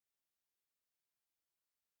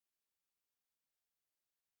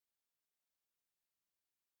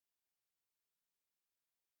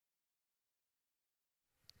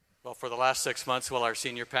Well, for the last 6 months, while our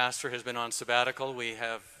senior pastor has been on sabbatical, we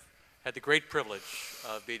have had the great privilege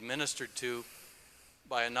of being ministered to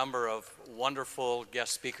by a number of wonderful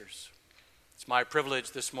guest speakers. It's my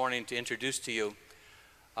privilege this morning to introduce to you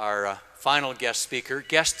our final guest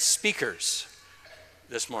speakers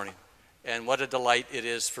this morning. And what a delight it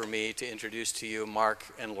is for me to introduce to you Mark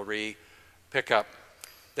and Laurie Pickup.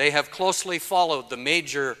 They have closely followed the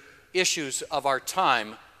major issues of our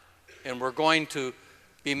time, and we're going to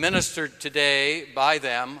be ministered today by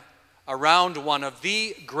them around one of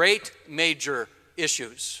the great major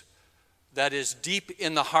issues that is deep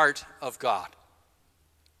in the heart of God.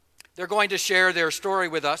 They're going to share their story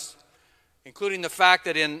with us, including the fact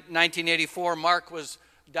that in 1984, Mark was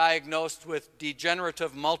diagnosed with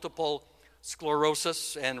degenerative multiple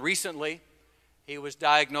sclerosis, and recently he was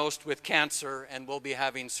diagnosed with cancer and will be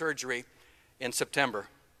having surgery in September.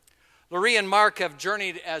 Laurie and Mark have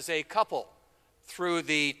journeyed as a couple through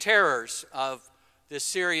the terrors of this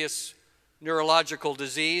serious neurological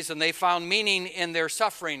disease, and they found meaning in their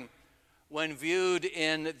suffering when viewed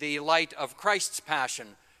in the light of Christ's passion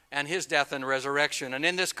and his death and resurrection. And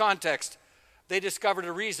in this context, they discovered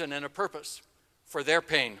a reason and a purpose for their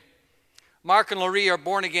pain. Mark and Laurie are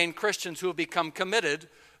born-again Christians who have become committed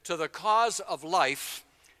to the cause of life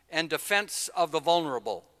and defense of the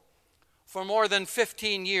vulnerable. For more than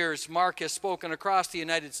 15 years, Mark has spoken across the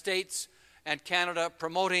United States and Canada,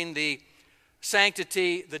 promoting the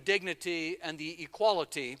sanctity, the dignity, and the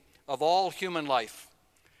equality of all human life.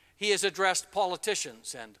 He has addressed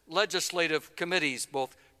politicians and legislative committees,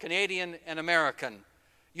 both Canadian and American,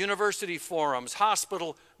 university forums,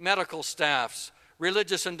 hospital medical staffs,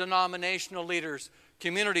 religious and denominational leaders,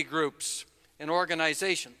 community groups, and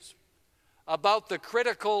organizations, about the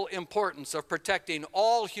critical importance of protecting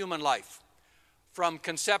all human life from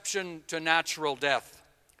conception to natural death.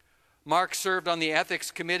 Mark served on the ethics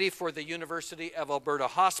committee for the University of Alberta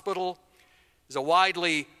Hospital, is a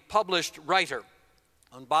widely published writer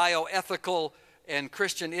on bioethical and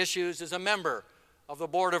Christian issues, is a member of the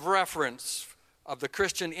board of reference of the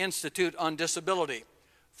Christian Institute on Disability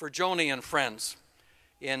for Joni and Friends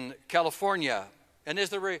in California, and is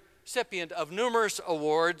the recipient of numerous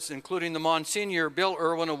awards, including the Monsignor Bill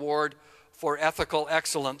Irwin Award for Ethical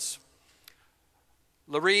Excellence.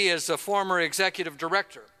 Laurie is a former executive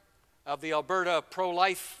director of the Alberta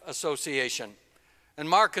Pro-Life Association. And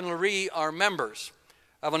Mark and Laurie are members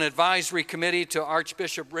of an advisory committee to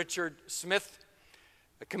Archbishop Richard Smith,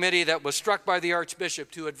 a committee that was struck by the Archbishop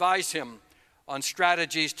to advise him on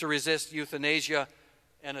strategies to resist euthanasia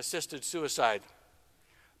and assisted suicide.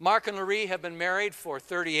 Mark and Laurie have been married for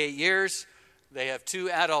 38 years. They have 2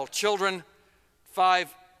 adult children,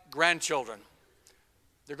 5 grandchildren.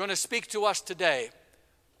 They're going to speak to us today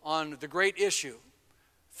on the great issue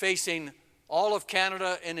facing all of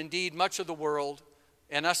Canada and indeed much of the world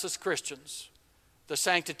and us as Christians, the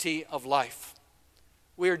sanctity of life.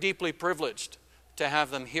 We are deeply privileged to have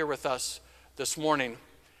them here with us this morning.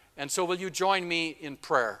 And so will you join me in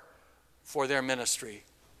prayer for their ministry?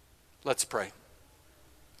 Let's pray.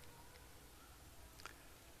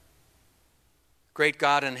 Great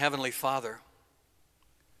God and Heavenly Father,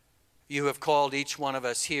 you have called each one of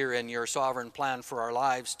us here in your sovereign plan for our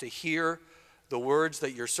lives to hear the words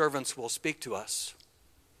that your servants will speak to us.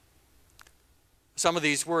 Some of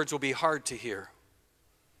these words will be hard to hear.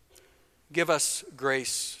 Give us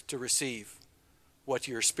grace to receive what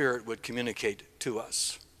your Spirit would communicate to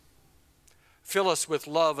us. Fill us with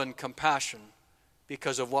love and compassion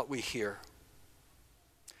because of what we hear.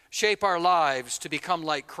 Shape our lives to become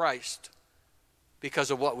like Christ because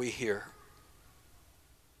of what we hear.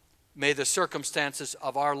 May the circumstances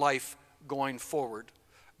of our life going forward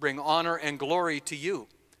bring honor and glory to you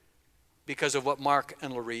because of what Mark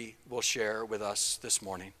and Laurie will share with us this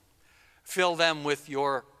morning. Fill them with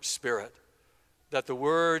your Spirit, that the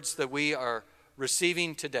words that we are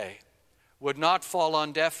receiving today would not fall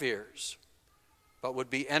on deaf ears, but would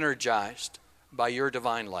be energized by your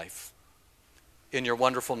divine life. In your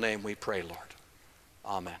wonderful name we pray, Lord.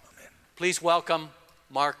 Amen. Amen. Please welcome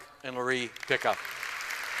Mark and Laurie Pickup.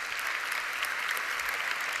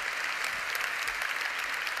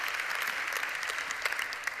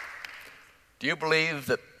 Do you believe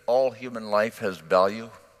that all human life has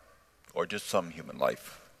value, or just some human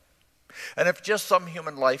life? And if just some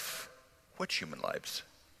human life, which human lives?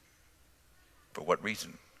 For what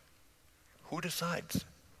reason? Who decides?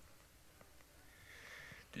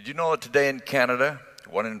 Did you know that today in Canada,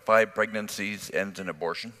 1 in 5 pregnancies ends in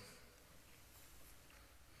abortion?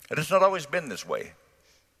 It has not always been this way.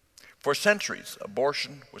 For centuries,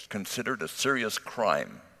 abortion was considered a serious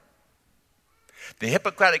crime. The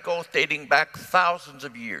Hippocratic Oath, dating back thousands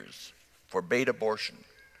of years, forbade abortion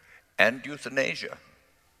and euthanasia.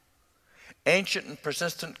 Ancient and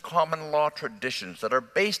persistent common law traditions that are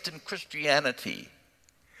based in Christianity,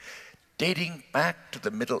 dating back to the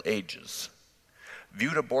Middle Ages,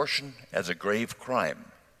 viewed abortion as a grave crime.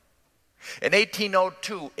 In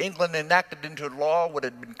 1802, England enacted into law what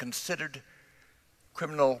had been considered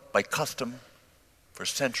criminal by custom for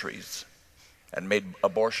centuries and made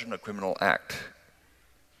abortion a criminal act.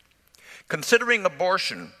 Considering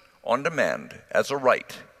abortion on demand as a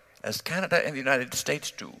right, as Canada and the United States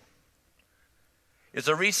do, is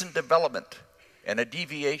a recent development and a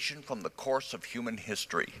deviation from the course of human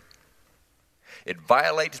history. It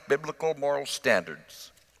violates biblical moral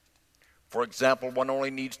standards. For example, one only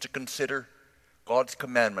needs to consider God's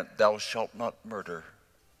commandment, "Thou shalt not murder."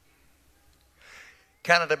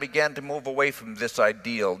 Canada began to move away from this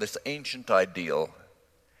ideal, this ancient ideal,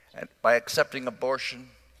 and by accepting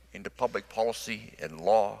abortion into public policy and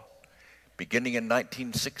law beginning in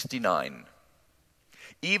 1969.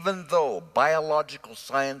 Even though biological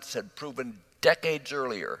science had proven decades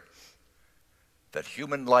earlier that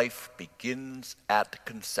human life begins at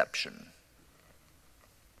conception.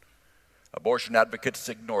 Abortion advocates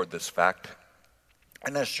ignored this fact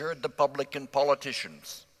and assured the public and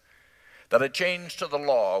politicians that a change to the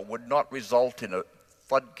law would not result in a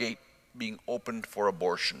floodgate being opened for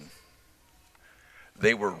abortion.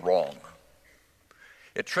 They were wrong.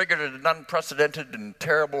 It triggered an unprecedented and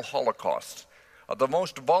terrible holocaust of the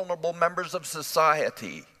most vulnerable members of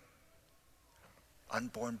society,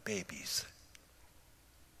 unborn babies.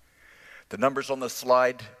 The numbers on the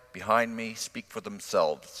slide behind me speak for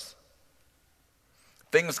themselves.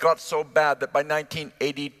 Things got so bad that by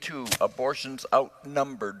 1982, abortions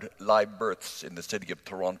outnumbered live births in the city of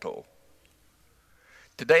Toronto.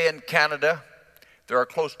 Today in Canada, there are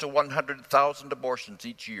close to 100,000 abortions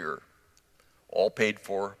each year, all paid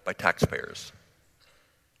for by taxpayers.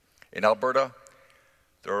 In Alberta,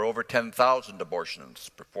 there are over 10,000 abortions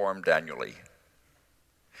performed annually.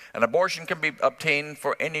 An abortion can be obtained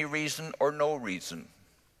for any reason or no reason.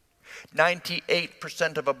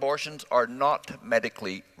 98% of abortions are not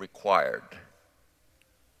medically required.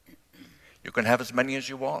 You can have as many as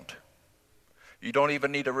you want. You don't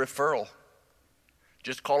even need a referral.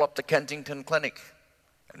 Just call up the Kensington Clinic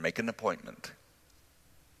and make an appointment.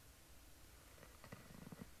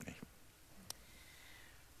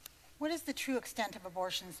 What is the true extent of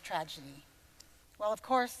abortion's tragedy? Well, of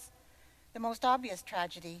course, the most obvious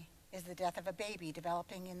tragedy is the death of a baby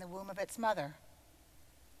developing in the womb of its mother.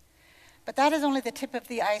 But that is only the tip of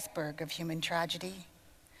the iceberg of human tragedy.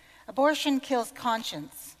 Abortion kills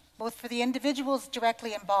conscience, both for the individuals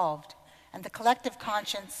directly involved and the collective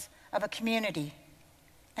conscience of a community,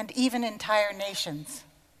 and even entire nations.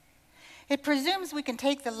 It presumes we can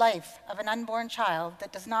take the life of an unborn child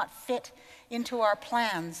that does not fit into our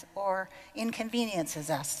plans or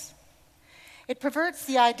inconveniences us. It perverts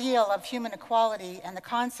the ideal of human equality and the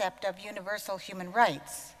concept of universal human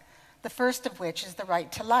rights, the first of which is the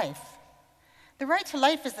right to life. The right to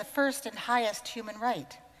life is the first and highest human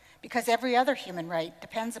right, because every other human right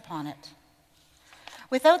depends upon it.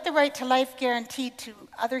 Without the right to life guaranteed to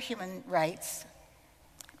other human rights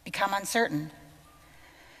become uncertain.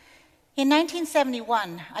 In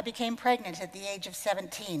 1971, I became pregnant at the age of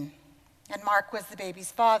 17, and Mark was the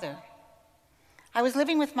baby's father. I was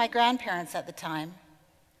living with my grandparents at the time.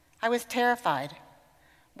 I was terrified.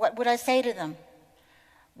 What would I say to them?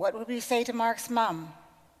 What would we say to Mark's mom?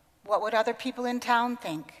 What would other people in town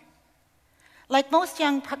think? Like most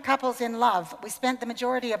young couples in love, we spent the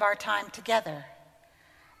majority of our time together.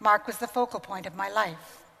 Mark was the focal point of my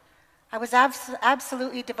life. I was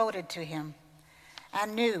absolutely devoted to him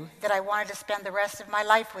and knew that I wanted to spend the rest of my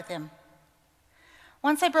life with him.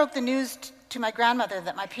 Once I broke the news to my grandmother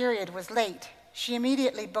that my period was late, she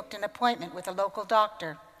immediately booked an appointment with a local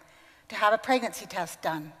doctor to have a pregnancy test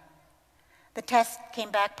done. The test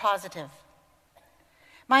came back positive.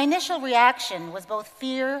 My initial reaction was both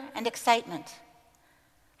fear and excitement.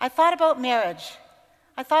 I thought about marriage.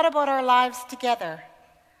 I thought about our lives together.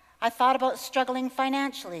 I thought about struggling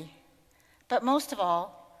financially. But most of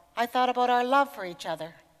all, I thought about our love for each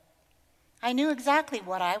other. I knew exactly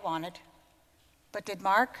what I wanted. But did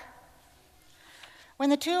Mark? When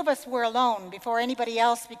the two of us were alone before anybody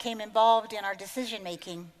else became involved in our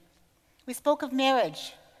decision-making, we spoke of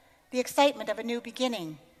marriage, the excitement of a new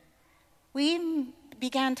beginning. We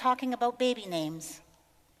began talking about baby names.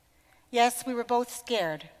 Yes, we were both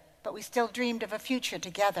scared, but we still dreamed of a future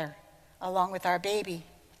together, along with our baby.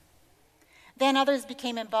 Then others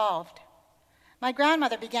became involved. My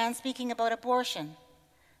grandmother began speaking about abortion.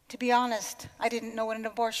 To be honest, I didn't know what an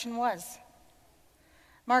abortion was.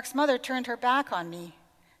 Mark's mother turned her back on me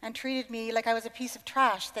and treated me like I was a piece of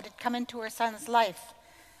trash that had come into her son's life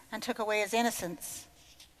and took away his innocence.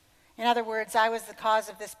 In other words, I was the cause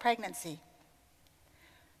of this pregnancy.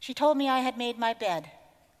 She told me I had made my bed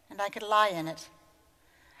and I could lie in it.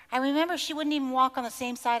 I remember she wouldn't even walk on the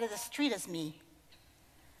same side of the street as me.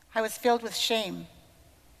 I was filled with shame.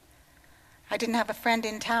 I didn't have a friend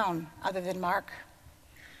in town other than Mark.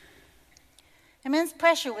 Immense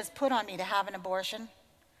pressure was put on me to have an abortion.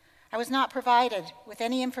 I was not provided with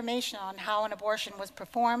any information on how an abortion was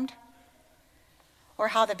performed or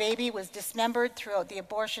how the baby was dismembered throughout the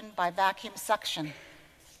abortion by vacuum suction.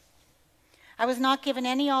 I was not given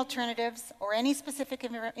any alternatives or any specific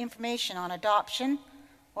information on adoption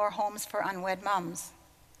or homes for unwed moms.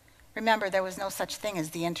 Remember, there was no such thing as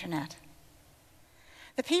the internet.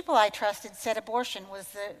 The people I trusted said abortion was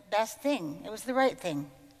the best thing. It was the right thing.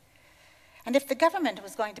 And if the government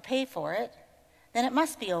was going to pay for it, then it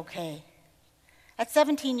must be okay. At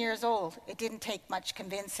 17 years old, it didn't take much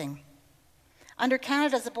convincing. Under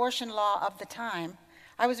Canada's abortion law of the time,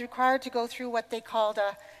 I was required to go through what they called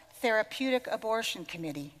a therapeutic abortion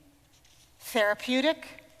committee.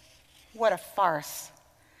 Therapeutic? What a farce.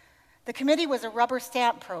 The committee was a rubber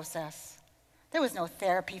stamp process. There was no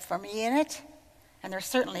therapy for me in it, and there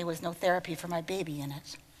certainly was no therapy for my baby in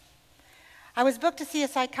it. I was booked to see a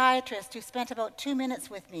psychiatrist who spent about 2 minutes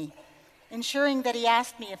with me, ensuring that he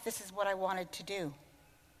asked me if this is what I wanted to do.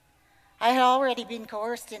 I had already been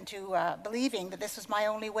coerced into believing that this was my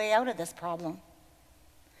only way out of this problem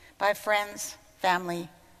by friends, family,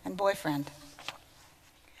 and boyfriend.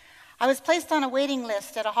 I was placed on a waiting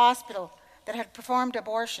list at a hospital that had performed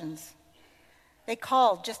abortions. They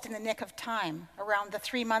called just in the nick of time, around the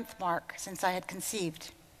 3-month mark since I had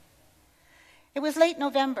conceived. It was late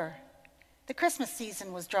November. The Christmas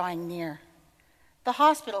season was drawing near. The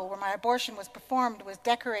hospital where my abortion was performed was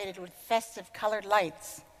decorated with festive colored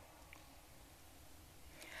lights.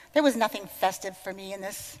 There was nothing festive for me in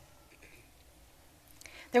this.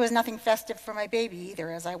 There was nothing festive for my baby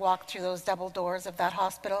either as I walked through those double doors of that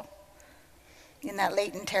hospital in that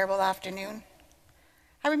late and terrible afternoon.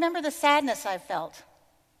 I remember the sadness I felt,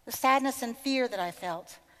 the sadness and fear that I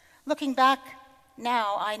felt. Looking back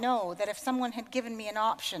now, I know that if someone had given me an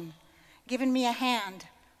option, given me a hand,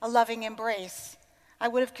 a loving embrace, I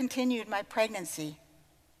would have continued my pregnancy.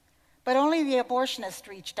 But only the abortionist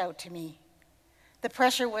reached out to me. The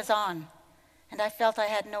pressure was on, and I felt I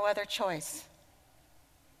had no other choice.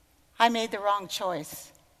 I made the wrong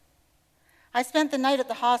choice. I spent the night at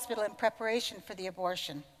the hospital in preparation for the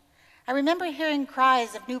abortion. I remember hearing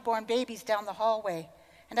cries of newborn babies down the hallway,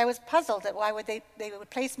 and I was puzzled at why they would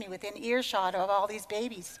place me within earshot of all these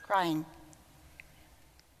babies crying.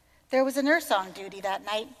 There was a nurse on duty that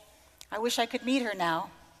night, I wish I could meet her now,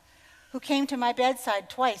 who came to my bedside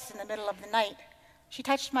twice in the middle of the night. She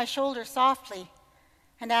touched my shoulder softly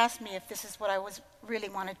and asked me if this is what I really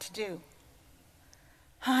wanted to do.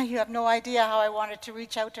 You have no idea how I wanted to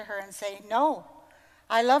reach out to her and say, no,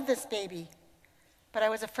 I love this baby, but I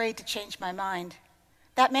was afraid to change my mind.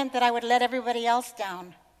 That meant that I would let everybody else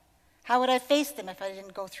down. How would I face them if I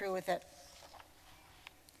didn't go through with it?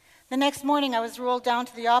 The next morning, I was rolled down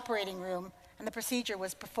to the operating room, and the procedure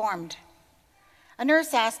was performed. A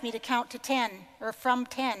nurse asked me to count to 10, or from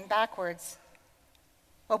 10 backwards.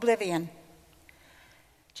 Oblivion.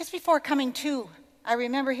 Just before coming to, I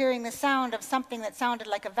remember hearing the sound of something that sounded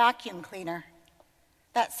like a vacuum cleaner.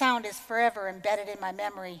 That sound is forever embedded in my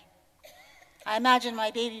memory. I imagine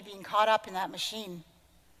my baby being caught up in that machine.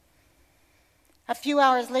 A few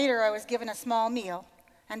hours later, I was given a small meal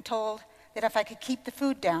and told that if I could keep the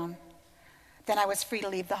food down, then I was free to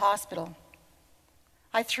leave the hospital.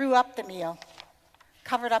 I threw up the meal,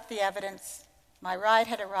 covered up the evidence, my ride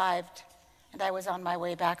had arrived, and I was on my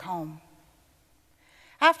way back home.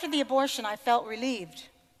 After the abortion, I felt relieved,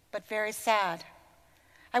 but very sad.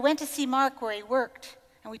 I went to see Mark where he worked,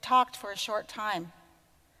 and we talked for a short time.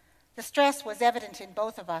 The stress was evident in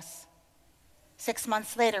both of us. 6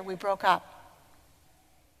 months later, we broke up.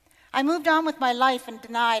 I moved on with my life and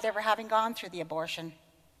denied ever having gone through the abortion.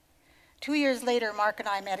 2 years later, Mark and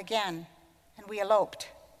I met again, and we eloped.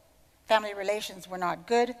 Family relations were not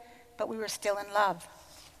good, but we were still in love.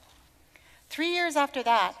 3 years after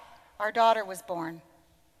that, our daughter was born.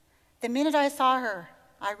 The minute I saw her,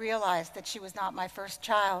 I realized that she was not my first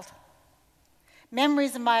child.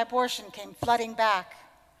 Memories of my abortion came flooding back.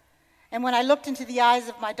 And when I looked into the eyes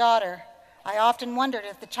of my daughter, I often wondered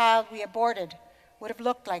if the child we aborted would have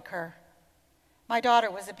looked like her. My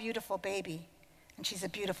daughter was a beautiful baby, and she's a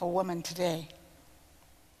beautiful woman today.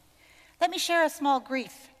 Let me share a small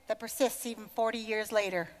grief that persists even 40 years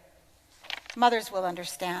later. Mothers will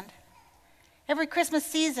understand. Every Christmas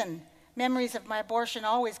season, memories of my abortion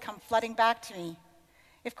always come flooding back to me.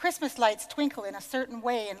 If Christmas lights twinkle in a certain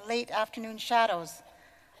way in late afternoon shadows,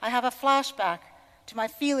 I have a flashback to my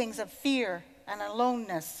feelings of fear and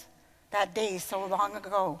aloneness that day so long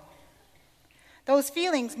ago. Those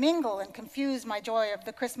feelings mingle and confuse my joy of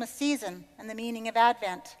the Christmas season and the meaning of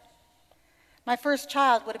Advent. My first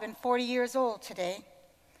child would have been 40 years old today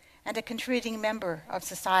and a contributing member of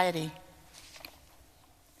society.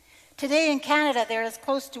 Today in Canada, there is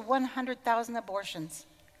close to 100,000 abortions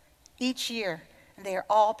each year, and they are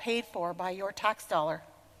all paid for by your tax dollar.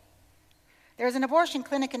 There is an abortion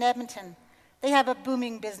clinic in Edmonton. They have a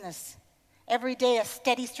booming business. Every day, a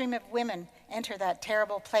steady stream of women enter that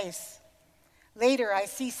terrible place. Later, I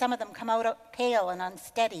see some of them come out pale and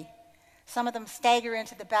unsteady. Some of them stagger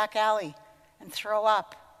into the back alley and throw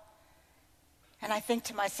up. And I think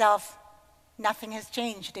to myself, nothing has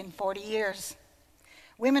changed in 40 years.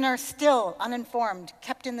 Women are still uninformed,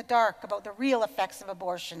 kept in the dark about the real effects of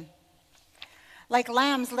abortion. Like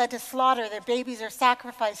lambs led to slaughter, their babies are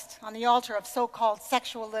sacrificed on the altar of so-called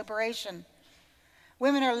sexual liberation.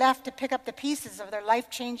 Women are left to pick up the pieces of their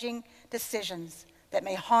life-changing decisions that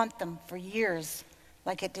may haunt them for years,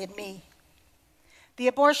 like it did me. The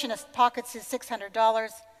abortionist pockets his $600,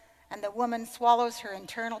 and the woman swallows her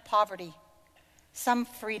internal poverty. Some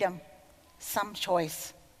freedom, some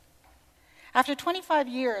choice. After 25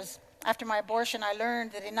 years after my abortion, I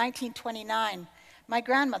learned that in 1929, my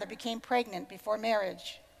grandmother became pregnant before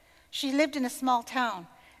marriage. She lived in a small town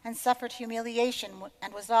and suffered humiliation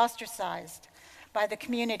and was ostracized by the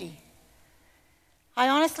community. I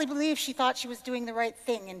honestly believe she thought she was doing the right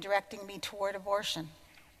thing in directing me toward abortion.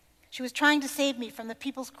 She was trying to save me from the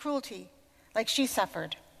people's cruelty like she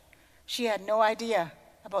suffered. She had no idea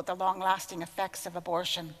about the long-lasting effects of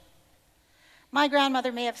abortion. My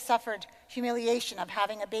grandmother may have suffered humiliation of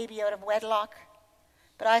having a baby out of wedlock,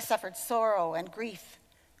 but I suffered sorrow and grief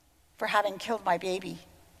for having killed my baby.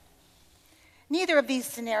 Neither of these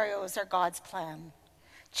scenarios are God's plan.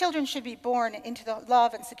 Children should be born into the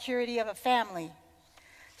love and security of a family.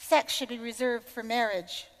 Sex should be reserved for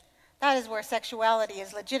marriage. That is where sexuality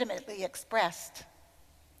is legitimately expressed.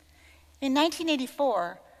 In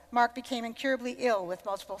 1984, Mark became incurably ill with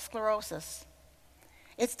multiple sclerosis.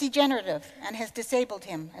 It's degenerative and has disabled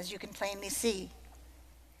him, as you can plainly see.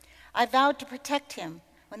 I vowed to protect him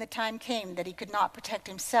when the time came that he could not protect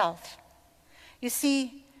himself. You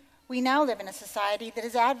see, we now live in a society that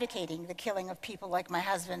is advocating the killing of people like my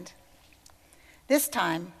husband. This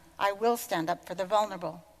time, I will stand up for the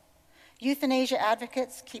vulnerable. Euthanasia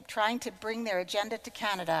advocates keep trying to bring their agenda to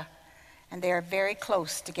Canada, and they are very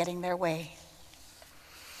close to getting their way.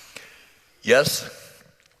 Yes,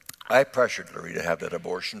 I pressured Larry to have that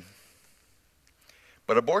abortion.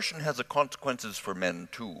 But abortion has consequences for men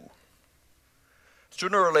too.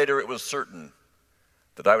 Sooner or later, it was certain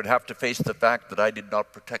that I would have to face the fact that I did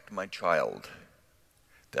not protect my child,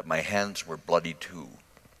 that my hands were bloody too.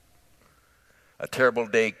 A terrible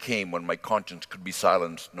day came when my conscience could be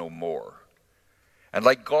silenced no more. And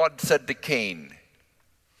like God said to Cain,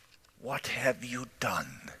 "What have you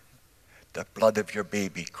done? The blood of your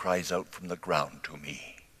baby cries out from the ground to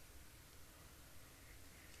me."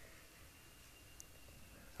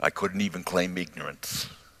 I couldn't even claim ignorance.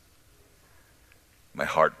 My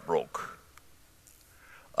heart broke.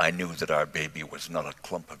 I knew that our baby was not a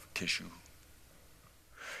clump of tissue.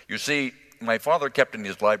 You see, my father kept in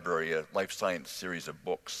his library a life science series of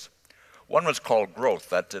books. One was called Growth,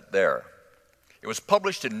 that's it there. It was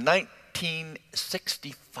published in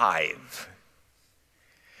 1965.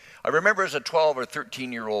 I remember as a 12 or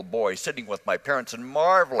 13-year-old boy sitting with my parents and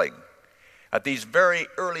marveling at these very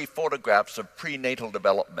early photographs of prenatal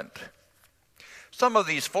development. Some of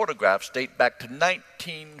these photographs date back to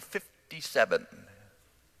 1957.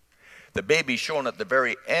 The baby shown at the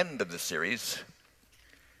very end of the series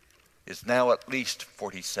is now at least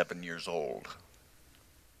 47 years old.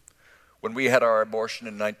 When we had our abortion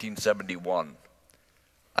in 1971,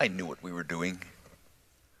 I knew what we were doing.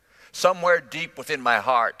 Somewhere deep within my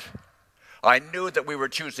heart, I knew that we were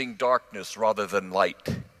choosing darkness rather than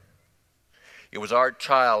light. It was our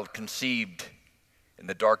child conceived in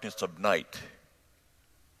the darkness of night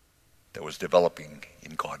that was developing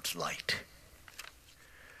in God's light.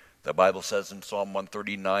 The Bible says in Psalm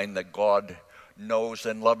 139 that God knows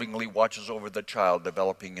and lovingly watches over the child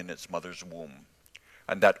developing in its mother's womb.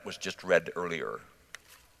 And that was just read earlier.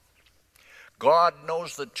 God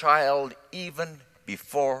knows the child even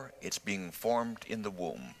before it's being formed in the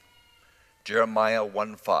womb. Jeremiah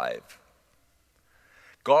 1:5.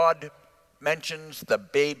 God mentions the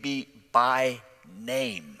baby by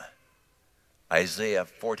name. Isaiah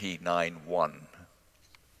 49:1.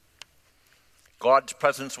 God's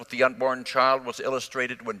presence with the unborn child was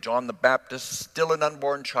illustrated when John the Baptist, still an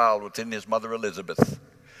unborn child within his mother Elizabeth,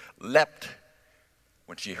 leapt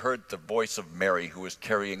when she heard the voice of Mary, who was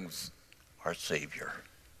carrying our Savior.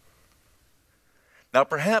 Now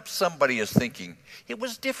perhaps somebody is thinking it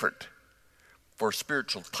was different for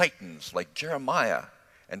spiritual titans like Jeremiah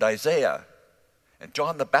and Isaiah and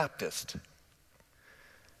John the Baptist.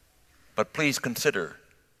 But please consider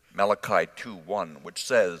Malachi 2:1, which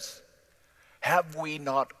says, "Have we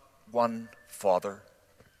not one Father?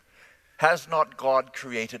 Has not God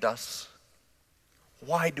created us?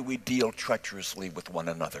 Why do we deal treacherously with one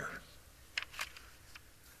another?"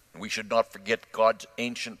 We should not forget God's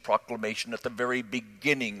ancient proclamation at the very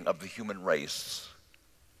beginning of the human race.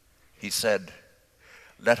 He said,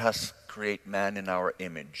 "Let us create man in our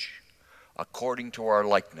image, according to our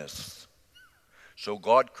likeness." So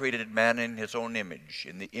God created man in his own image.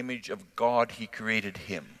 In the image of God he created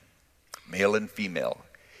him. Male and female,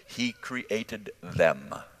 he created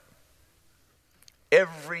them.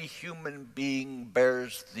 Every human being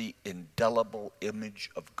bears the indelible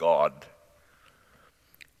image of God.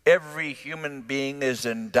 Every human being is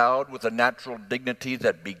endowed with a natural dignity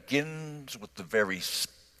that begins with the very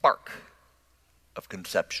spark of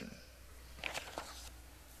conception.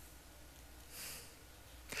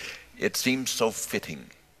 It seems so fitting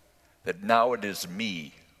that now it is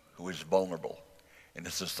me who is vulnerable in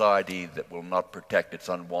a society that will not protect its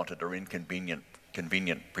unwanted or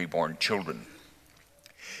convenient preborn children.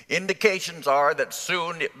 Indications are that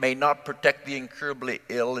soon it may not protect the incurably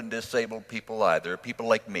ill and disabled people either, people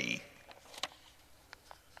like me.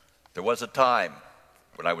 There was a time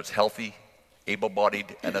when I was healthy,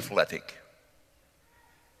 able-bodied, and athletic.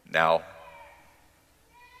 Now,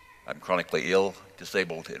 I'm chronically ill,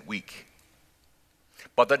 disabled, and weak.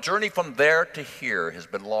 But the journey from there to here has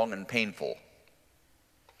been long and painful.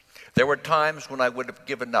 There were times when I would have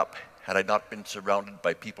given up had I not been surrounded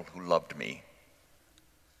by people who loved me.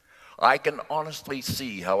 I can honestly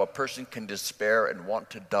see how a person can despair and want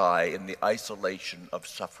to die in the isolation of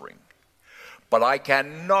suffering. But I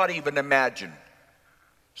cannot even imagine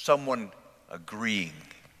someone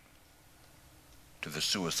agreeing to the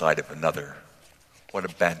suicide of another. What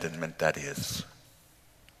abandonment that is.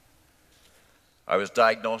 I was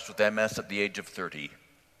diagnosed with MS at the age of 30,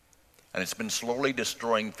 and it's been slowly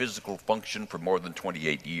destroying physical function for more than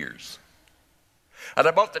 28 years. At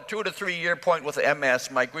about the 2 to 3 year point with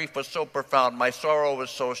MS, my grief was so profound, my sorrow was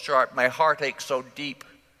so sharp, my heartache so deep,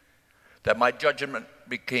 that my judgment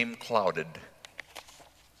became clouded.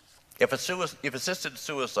 If assisted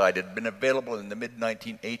suicide had been available in the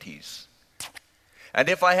mid-1980s, and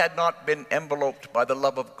if I had not been enveloped by the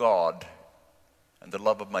love of God and the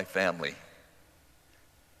love of my family,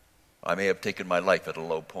 I may have taken my life at a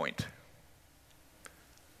low point.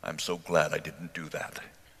 I'm so glad I didn't do that.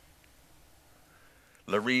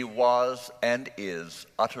 Laree was and is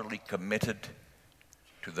utterly committed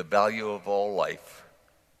to the value of all life.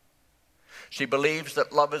 She believes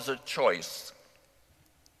that love is a choice,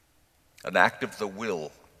 an act of the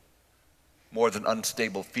will, more than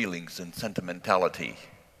unstable feelings and sentimentality.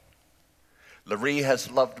 Laree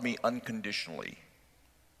has loved me unconditionally.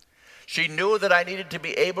 She knew that I needed to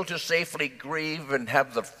be able to safely grieve and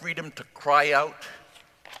have the freedom to cry out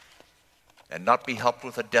and not be helped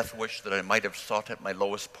with a death wish that I might have sought at my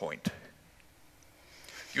lowest point.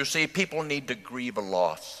 You see, people need to grieve a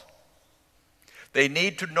loss. They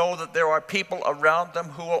need to know that there are people around them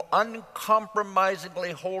who will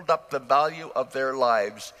uncompromisingly hold up the value of their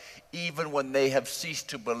lives, even when they have ceased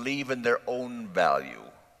to believe in their own value.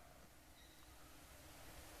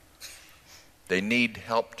 They need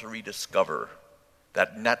help to rediscover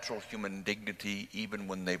that natural human dignity, even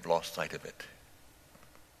when they've lost sight of it.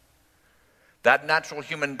 That natural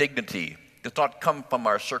human dignity does not come from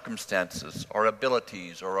our circumstances, our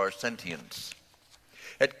abilities, or our sentience.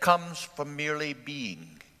 It comes from merely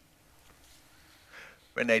being.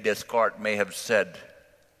 René Descartes may have said,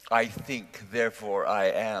 "I think, therefore I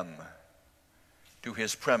am." To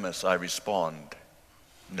his premise, I respond,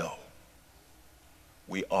 no.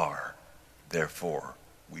 We are, therefore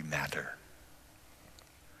we matter.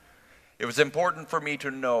 It was important for me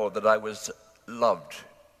to know that I was loved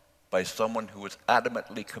by someone who was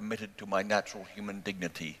adamantly committed to my natural human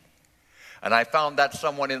dignity. And I found that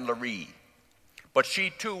someone in Laree. But she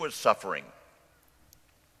too was suffering.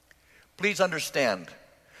 Please understand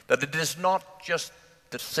that it is not just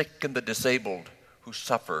the sick and the disabled who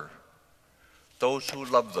suffer. Those who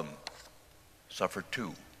love them suffer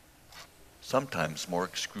too. sometimes more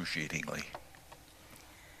excruciatingly.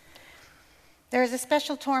 There is a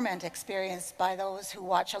special torment experienced by those who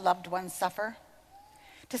watch a loved one suffer.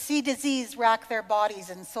 To see disease rack their bodies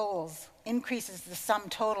and souls increases the sum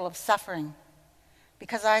total of suffering,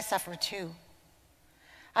 because I suffer too.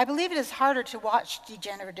 I believe it is harder to watch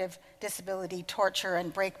degenerative disability torture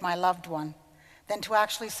and break my loved one than to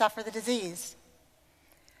actually suffer the disease.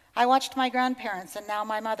 I watched my grandparents and now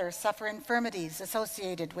my mother suffer infirmities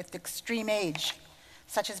associated with extreme age,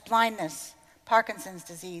 such as blindness, Parkinson's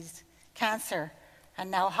disease, cancer, and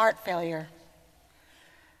now heart failure.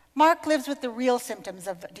 Mark lives with the real symptoms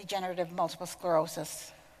of degenerative multiple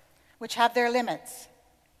sclerosis, which have their limits,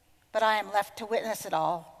 but I am left to witness it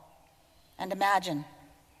all and imagine.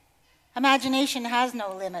 Imagination has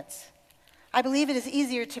no limits. I believe it is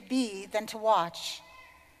easier to be than to watch.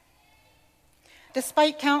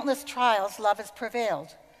 Despite countless trials, love has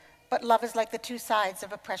prevailed, but love is like the two sides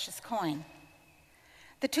of a precious coin.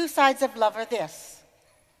 The two sides of love are this: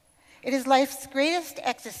 it is life's greatest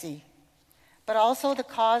ecstasy, but also the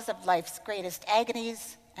cause of life's greatest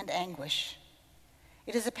agonies and anguish.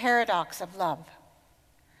 It is a paradox of love.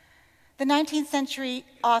 The 19th century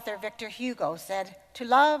author Victor Hugo said, "To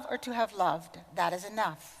love or to have loved, that is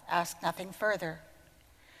enough. Ask nothing further.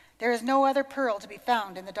 There is no other pearl to be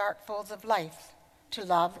found in the dark folds of life. To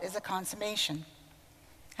love is a consummation."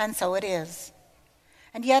 And so it is.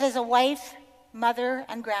 And yet, as a wife, mother,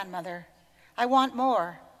 and grandmother, I want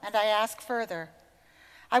more, and I ask further.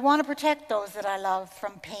 I want to protect those that I love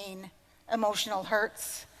from pain, emotional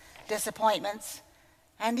hurts, disappointments,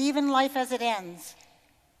 and even life as it ends.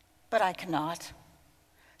 But I cannot.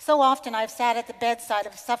 So often I've sat at the bedside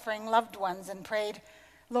of suffering loved ones and prayed,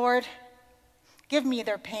 "Lord, give me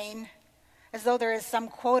their pain," as though there is some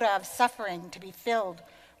quota of suffering to be filled,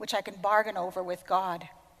 which I can bargain over with God.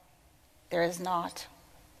 There is not.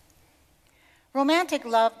 Romantic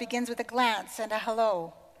love begins with a glance and a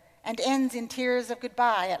hello, and ends in tears of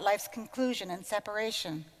goodbye at life's conclusion and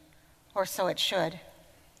separation, or so it should.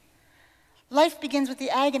 Life begins with the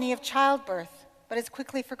agony of childbirth, but is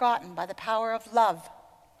quickly forgotten by the power of love.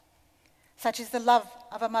 Such is the love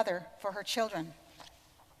of a mother for her children.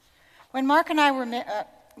 When Mark and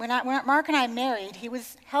I married, he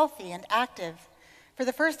was healthy and active. For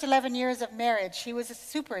the first 11 years of marriage, he was a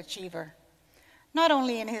superachiever, not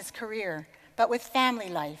only in his career, but with family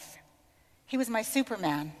life. He was my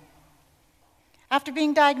Superman. After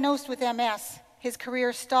being diagnosed with MS, his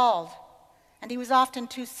career stalled, and he was often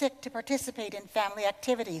too sick to participate in family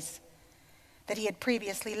activities that he had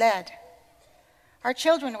previously led. Our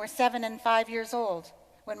children were 7 and 5 years old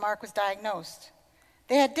when Mark was diagnosed.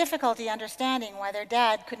 They had difficulty understanding why their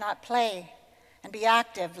dad could not play and be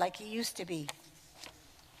active like he used to be.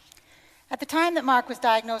 At the time that Mark was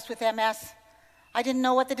diagnosed with MS, I didn't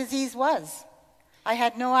know what the disease was. I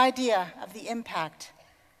had no idea of the impact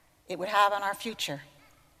it would have on our future.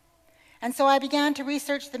 And so I began to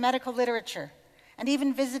research the medical literature and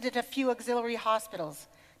even visited a few auxiliary hospitals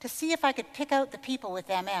to see if I could pick out the people with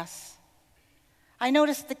MS. I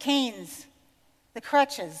noticed the canes, the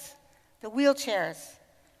crutches, the wheelchairs,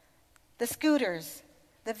 the scooters,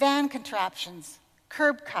 the van contraptions,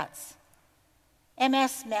 curb cuts.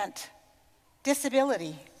 MS meant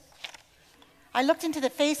disability. I looked into the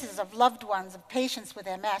faces of loved ones of patients with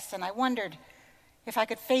MS, and I wondered if I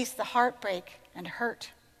could face the heartbreak and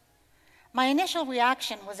hurt. My initial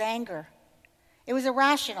reaction was anger. It was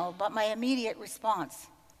irrational, but my immediate response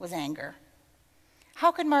was anger.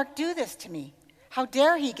 How could Mark do this to me? How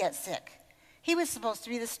dare he get sick? He was supposed to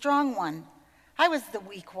be the strong one. I was the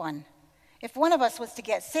weak one. If one of us was to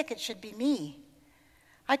get sick, it should be me.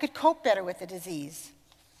 I could cope better with the disease.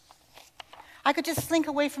 I could just slink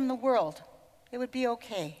away from the world. It would be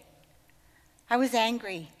okay. I was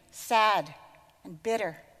angry, sad, and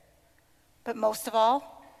bitter. But most of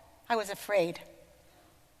all, I was afraid.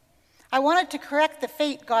 I wanted to correct the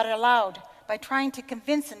fate God had allowed by trying to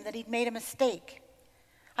convince him that he'd made a mistake.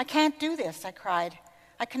 "I can't do this," I cried.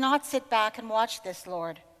 "I cannot sit back and watch this,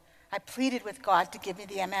 Lord." I pleaded with God to give me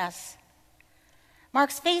the MS.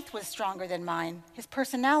 Mark's faith was stronger than mine, his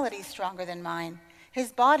personality stronger than mine,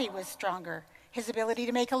 his body was stronger, his ability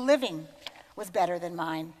to make a living was better than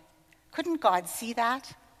mine. Couldn't God see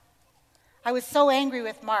that? I was so angry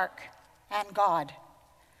with Mark and God.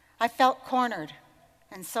 I felt cornered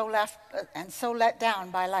and so let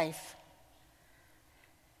down by life.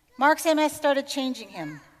 Mark's MS started changing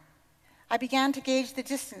him. I began to gauge the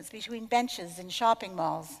distance between benches in shopping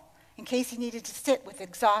malls in case he needed to sit with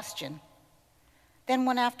exhaustion. Then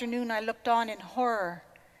one afternoon I looked on in horror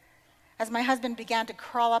as my husband began to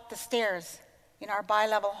crawl up the stairs in our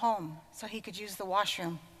bi-level home so he could use the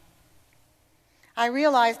washroom. I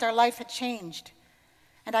realized our life had changed,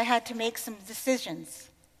 and I had to make some decisions.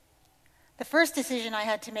 The first decision I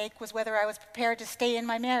had to make was whether I was prepared to stay in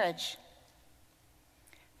my marriage.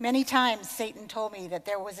 Many times Satan told me that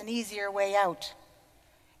there was an easier way out.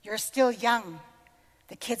 "You're still young.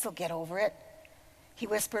 The kids will get over it," he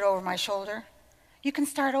whispered over my shoulder. "You can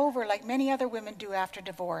start over like many other women do after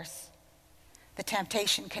divorce." The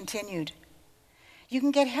temptation continued. "You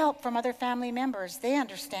can get help from other family members. They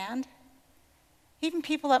understand." Even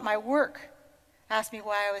people at my work asked me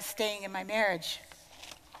why I was staying in my marriage.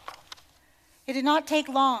 It did not take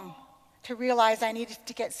long to realize I needed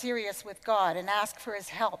to get serious with God and ask for his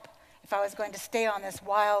help if I was going to stay on this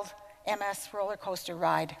wild MS roller coaster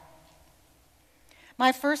ride.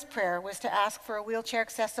 My first prayer was to ask for a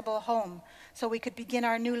wheelchair-accessible home so we could begin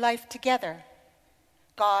our new life together.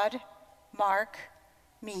 God, Mark,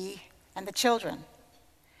 me, and the children.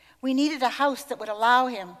 We needed a house that would allow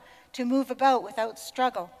him to move about without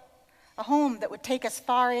struggle, a home that would take us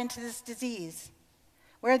far into this disease.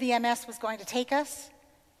 Where the MS was going to take us,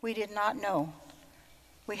 we did not know.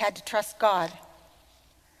 We had to trust God.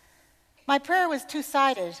 My prayer was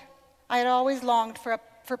two-sided. I had always longed for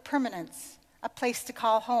permanence, a place to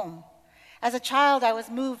call home. As a child, I was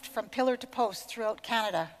moved from pillar to post throughout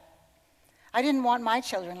Canada. I didn't want my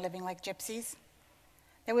children living like gypsies.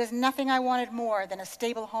 There was nothing I wanted more than a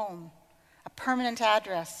stable home, a permanent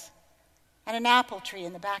address, and an apple tree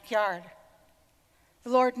in the backyard. The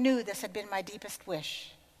Lord knew this had been my deepest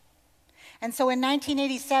wish. And so in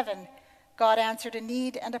 1987, God answered a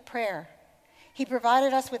need and a prayer. He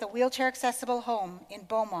provided us with a wheelchair-accessible home in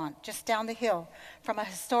Beaumont, just down the hill from a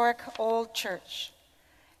historic old church.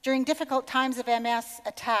 During difficult times of MS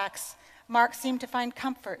attacks, Mark seemed to find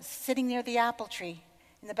comfort sitting near the apple tree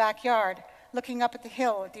in the backyard, looking up at the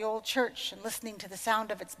hill at the old church and listening to the sound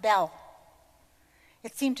of its bell.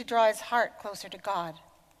 It seemed to draw his heart closer to God.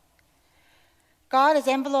 God has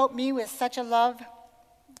enveloped me with such a love,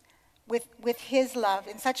 with his love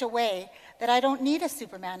in such a way that I don't need a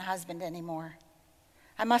Superman husband anymore.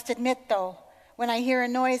 I must admit, though, when I hear a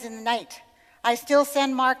noise in the night, I still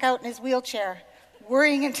send Mark out in his wheelchair,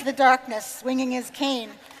 whirring into the darkness, swinging his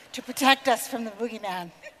cane to protect us from the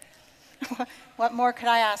boogeyman. What more could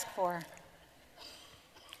I ask for?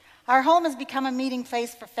 Our home has become a meeting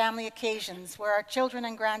place for family occasions where our children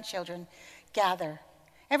and grandchildren gather.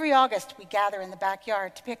 Every August, we gather in the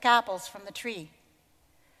backyard to pick apples from the tree.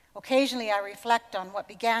 Occasionally, I reflect on what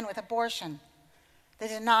began with abortion, the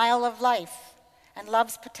denial of life, and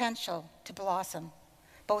love's potential to blossom,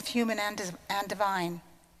 both human and divine.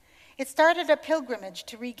 It started a pilgrimage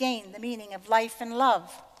to regain the meaning of life and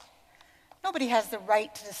love. Nobody has the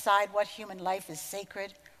right to decide what human life is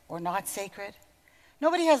sacred or not sacred.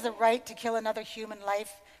 Nobody has the right to kill another human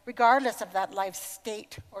life, regardless of that life's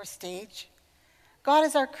state or stage. God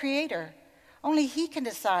is our creator. Only he can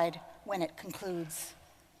decide when it concludes.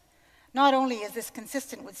 Not only is this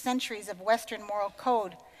consistent with centuries of Western moral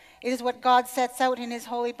code, it is what God sets out in his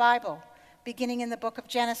Holy Bible, beginning in the book of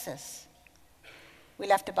Genesis. We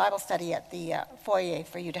left a Bible study at the foyer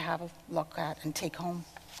for you to have a look at and take home.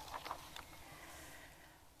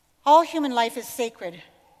 All human life is sacred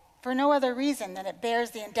for no other reason than it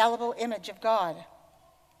bears the indelible image of God.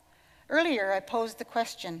 Earlier, I posed the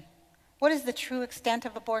question, what is the true extent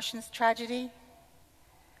of abortion's tragedy?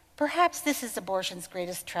 Perhaps this is abortion's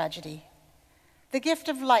greatest tragedy. The gift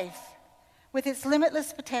of life, with its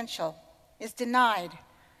limitless potential, is denied,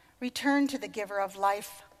 returned to the giver of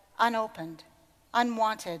life unopened,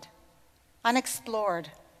 unwanted,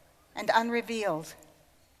 unexplored, and unrevealed.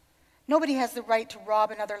 Nobody has the right to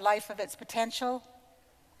rob another life of its potential.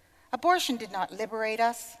 Abortion did not liberate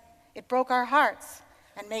us. It broke our hearts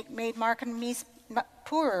and made Mark and me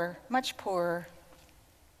poorer, much poorer.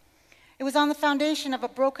 It was on the foundation of a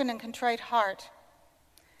broken and contrite heart,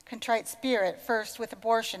 contrite spirit, first with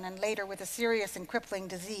abortion and later with a serious and crippling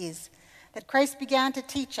disease, that Christ began to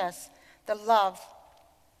teach us the love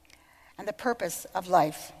and the purpose of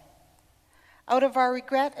life. Out of our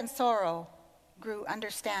regret and sorrow grew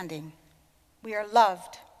understanding. We are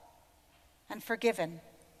loved and forgiven.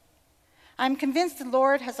 I'm convinced the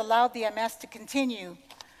Lord has allowed the MS to continue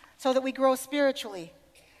so that we grow spiritually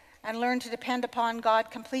and learn to depend upon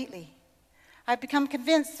God completely. I've become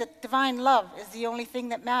convinced that divine love is the only thing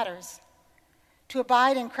that matters. To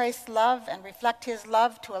abide in Christ's love and reflect his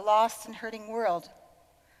love to a lost and hurting world.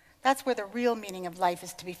 That's where the real meaning of life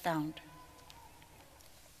is to be found.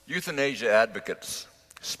 Euthanasia advocates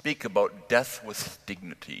speak about death with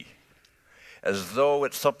dignity, as though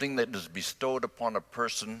it's something that is bestowed upon a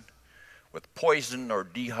person with poison or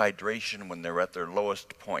dehydration when they're at their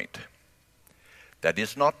lowest point. That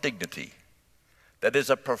is not dignity, that is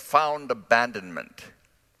a profound abandonment.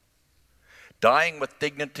 Dying with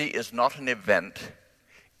dignity is not an event,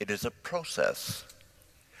 it is a process,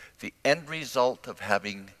 the end result of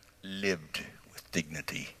having lived with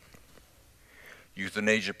dignity.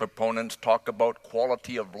 Euthanasia proponents talk about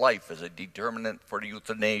quality of life as a determinant for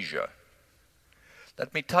euthanasia.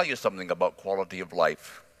 Let me tell you something about quality of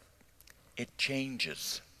life. It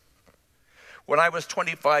changes. When I was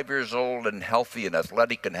 25 years old and healthy and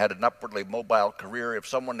athletic and had an upwardly mobile career, if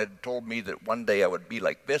someone had told me that one day I would be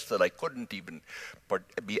like this, that I couldn't even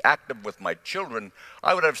be active with my children,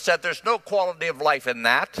 I would have said there's no quality of life in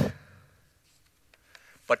that.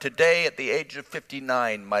 But today, at the age of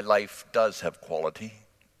 59, my life does have quality.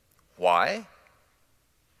 Why?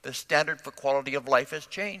 The standard for quality of life has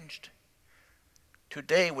changed.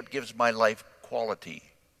 Today, what gives my life quality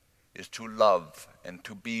is to love and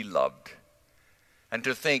to be loved, and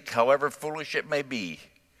to think, however foolish it may be,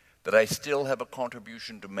 that I still have a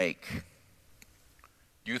contribution to make.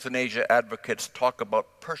 Euthanasia advocates talk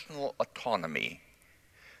about personal autonomy,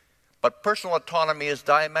 but personal autonomy is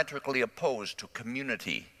diametrically opposed to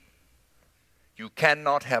community. You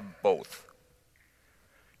cannot have both.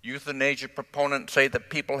 Euthanasia proponents say that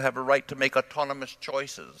people have a right to make autonomous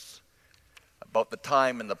choices about the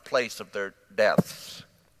time and the place of their deaths,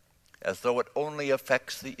 as though it only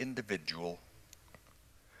affects the individual.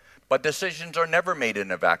 But decisions are never made in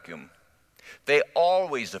a vacuum. They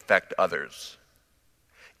always affect others.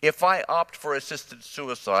 If I opt for assisted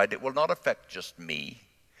suicide, it will not affect just me.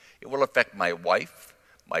 It will affect my wife,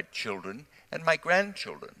 my children, and my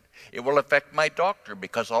grandchildren. It will affect my doctor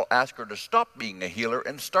because I'll ask her to stop being a healer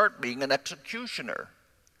and start being an executioner.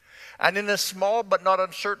 And in a small but not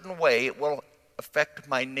uncertain way, it will affect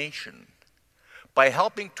my nation by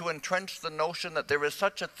helping to entrench the notion that there is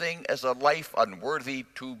such a thing as a life unworthy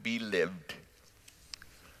to be lived.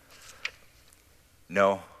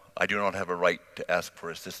 No, I do not have a right to ask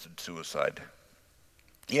for assisted suicide.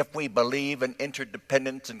 If we believe in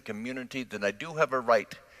interdependence and community, then I do have a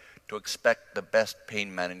right to expect the best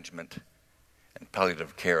pain management and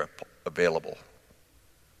palliative care available.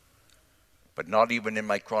 But not even in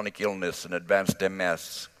my chronic illness and advanced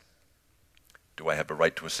MS do I have a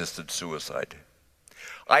right to assisted suicide.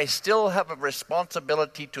 I still have a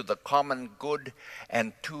responsibility to the common good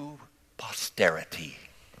and to posterity.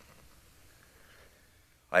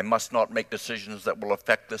 I must not make decisions that will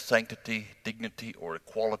affect the sanctity, dignity, or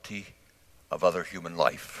equality of other human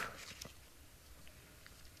life.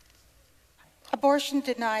 Abortion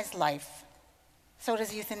denies life. So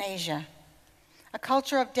does euthanasia. A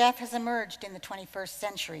culture of death has emerged in the 21st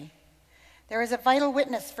century. There is a vital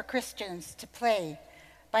witness for Christians to play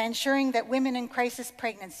by ensuring that women in crisis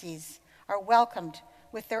pregnancies are welcomed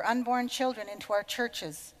with their unborn children into our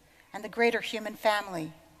churches and the greater human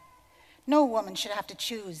family. No woman should have to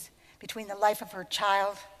choose between the life of her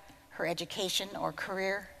child, her education, or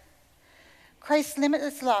career. Christ's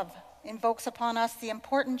limitless love invokes upon us the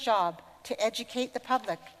important job to educate the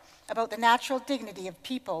public about the natural dignity of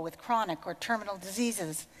people with chronic or terminal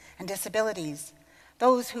diseases and disabilities,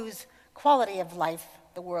 those whose quality of life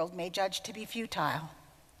the world may judge to be futile.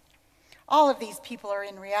 All of these people are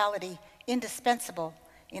in reality indispensable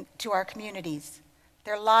to our communities.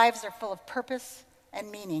 Their lives are full of purpose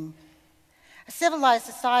and meaning. A civilized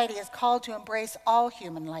society is called to embrace all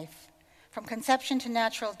human life, from conception to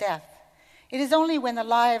natural death. It is only when the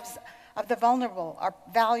lives of the vulnerable are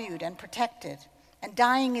valued and protected, and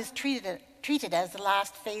dying is treated as the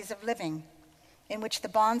last phase of living, in which the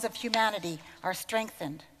bonds of humanity are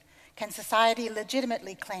strengthened, can society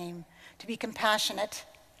legitimately claim to be compassionate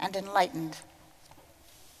and enlightened.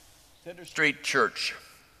 Center Street Church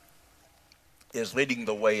is leading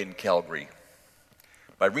the way in Calgary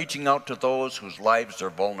by reaching out to those whose lives are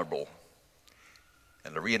vulnerable.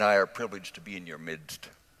 And Larry and I are privileged to be in your midst.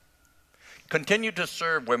 Continue to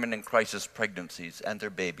serve women in crisis pregnancies and their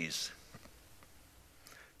babies,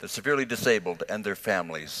 the severely disabled and their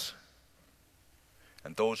families,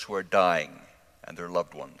 and those who are dying and their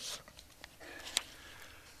loved ones.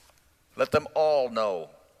 Let them all know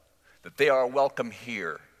that they are welcome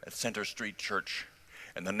here at Center Street Church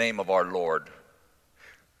in the name of our Lord.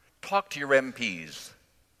 Talk to your MPs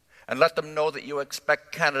and let them know that you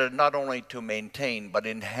expect Canada not only to maintain but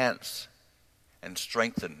enhance and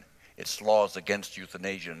strengthen its laws against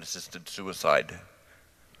euthanasia and assisted suicide.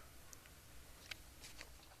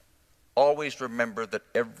 Always remember that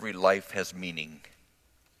every life has meaning.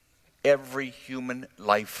 Every human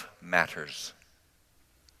life matters.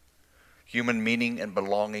 Human meaning and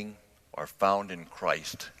belonging are found in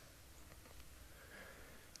Christ.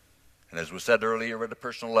 And as was said earlier at a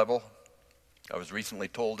personal level, I was recently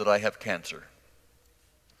told that I have cancer.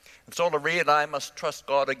 And so Larry and I must trust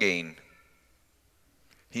God again.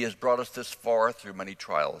 He has brought us this far through many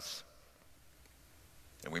trials.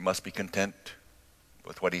 And we must be content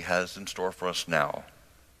with what he has in store for us now.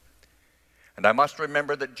 And I must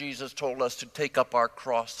remember that Jesus told us to take up our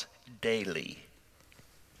cross daily.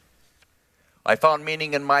 I found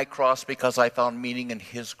meaning in my cross because I found meaning in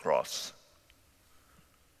his cross.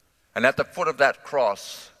 And at the foot of that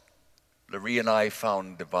cross, Larry and I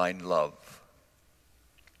found divine love.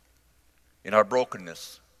 In our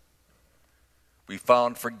brokenness, we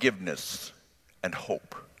found forgiveness and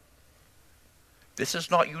hope. This is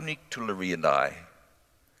not unique to Larry and I.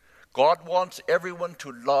 God wants everyone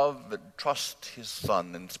to love and trust his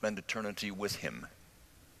Son and spend eternity with him.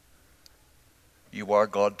 You are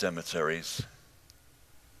God's emissaries.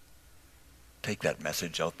 Take that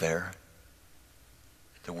message out there.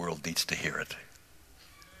 The world needs to hear it.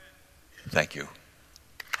 Thank you.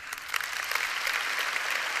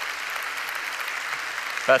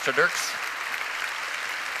 Pastor Dirks.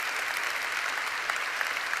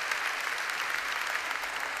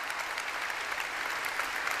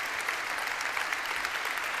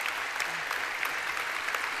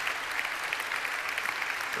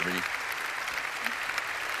 Larry.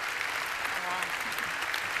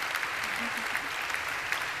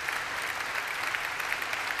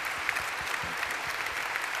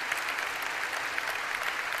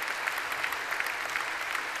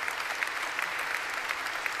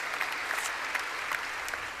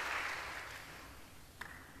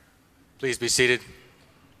 Please be seated.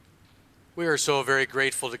 We are so very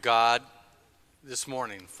grateful to God this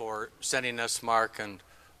morning for sending us Mark and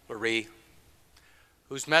Larry,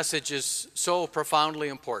 whose message is so profoundly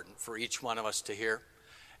important for each one of us to hear.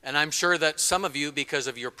 And I'm sure that some of you, because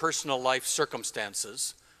of your personal life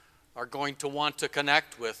circumstances, are going to want to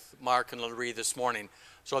connect with Mark and Larry this morning.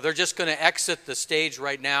 So they're just going to exit the stage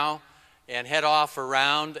right now and head off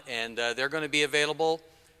around, and they're going to be available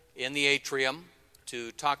in the atrium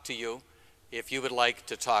to talk to you if you would like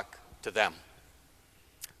to talk to them.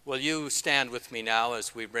 Will you stand with me now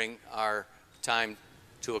as we bring our time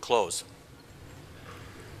to a close?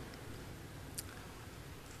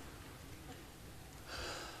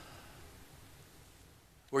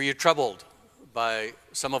 Were you troubled by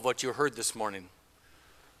some of what you heard this morning?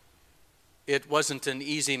 It wasn't an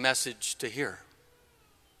easy message to hear.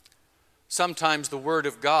 Sometimes the Word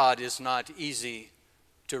of God is not easy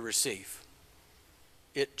to receive.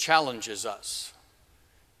 It challenges us.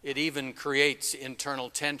 It even creates internal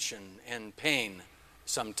tension and pain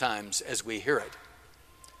sometimes as we hear it.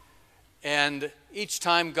 And each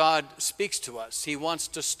time God speaks to us, he wants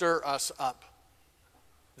to stir us up,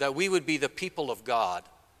 that we would be the people of God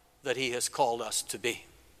that he has called us to be.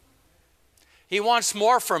 He wants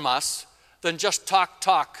more from us than just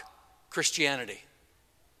talk Christianity.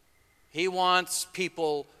 He wants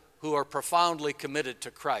people who are profoundly committed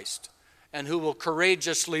to Christ and who will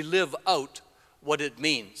courageously live out what it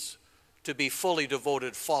means to be fully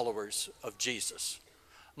devoted followers of Jesus.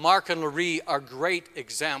 Mark and Larry are great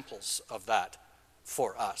examples of that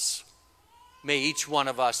for us. May each one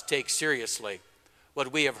of us take seriously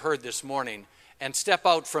what we have heard this morning and step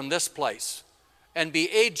out from this place and be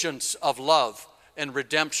agents of love and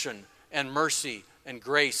redemption and mercy and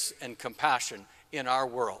grace and compassion in our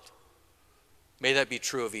world. May that be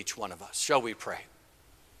true of each one of us. Shall we pray?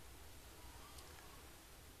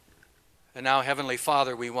 And now, Heavenly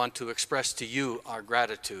Father, we want to express to you our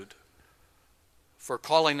gratitude for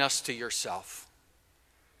calling us to yourself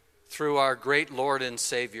through our great Lord and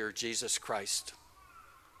Savior, Jesus Christ.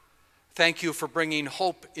 Thank you for bringing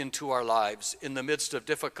hope into our lives in the midst of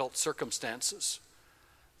difficult circumstances.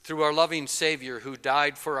 Through our loving Savior who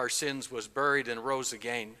died for our sins, was buried, and rose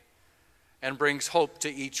again, and brings hope to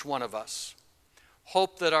each one of us.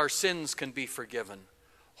 Hope that our sins can be forgiven.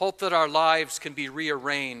 Hope that our lives can be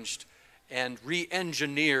rearranged and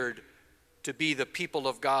re-engineered to be the people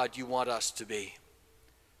of God you want us to be.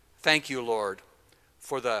 Thank you, Lord,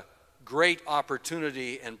 for the great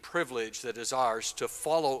opportunity and privilege that is ours to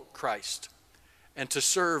follow Christ and to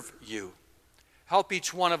serve you. Help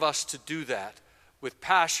each one of us to do that with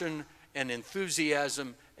passion and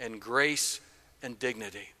enthusiasm and grace and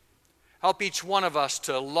dignity. Help each one of us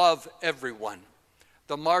to love everyone,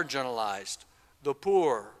 the marginalized, the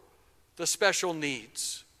poor, the special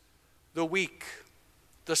needs, the weak,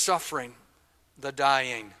 the suffering, the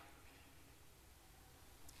dying.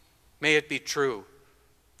 May it be true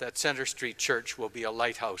that Center Street Church will be a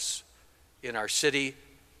lighthouse in our city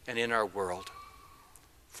and in our world.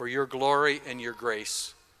 For your glory and your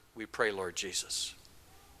grace, we pray, Lord Jesus.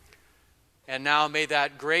 And now may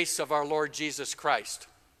that grace of our Lord Jesus Christ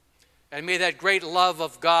And may that great love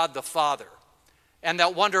of God the Father and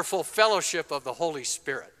that wonderful fellowship of the Holy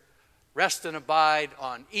Spirit rest and abide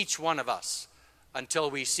on each one of us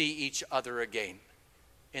until we see each other again.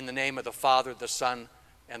 In the name of the Father, the Son,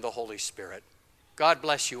 and the Holy Spirit. God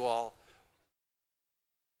bless you all.